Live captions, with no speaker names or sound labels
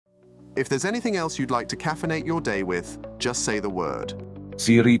If there's anything else you'd like to caffeinate your day with, just say the word.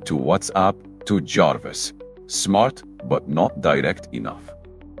 Siri to WhatsApp to Jarvis. Smart, but not direct enough.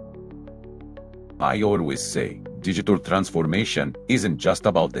 I always say, digital transformation isn't just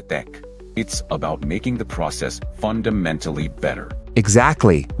about the tech. It's about making the process fundamentally better.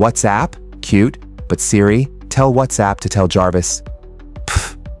 Exactly. WhatsApp? Cute. But Siri, tell WhatsApp to tell Jarvis.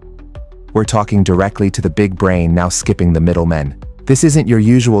 Pfft. We're talking directly to the big brain, now skipping the middlemen. This isn't your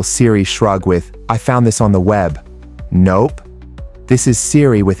usual Siri shrug with, I found this on the web. Nope. This is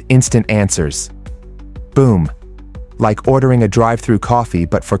Siri with instant answers. Boom. Like ordering a drive-through coffee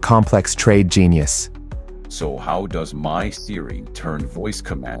but for complex trade genius. So how does My Siri turn voice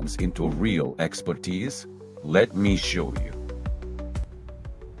commands into real expertise? Let me show you.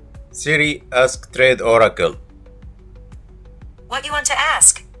 Siri, ask Trade Oracle. What you want to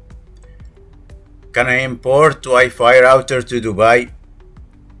ask? Can I import Wi-Fi router to Dubai?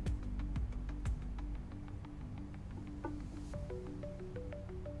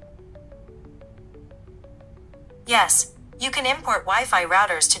 Yes, you can import Wi-Fi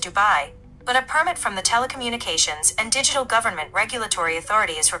routers to Dubai, but a permit from the Telecommunications and Digital Government Regulatory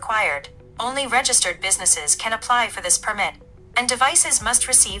Authority is required. Only registered businesses can apply for this permit, and devices must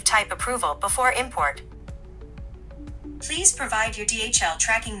receive type approval before import. Please provide your DHL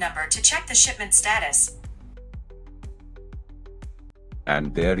tracking number to check the shipment status.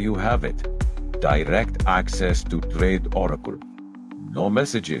 And there you have it. Direct access to Trade Oracle. No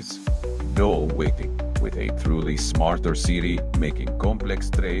messages, no waiting. With a truly smarter Siri making complex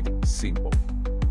trade simple.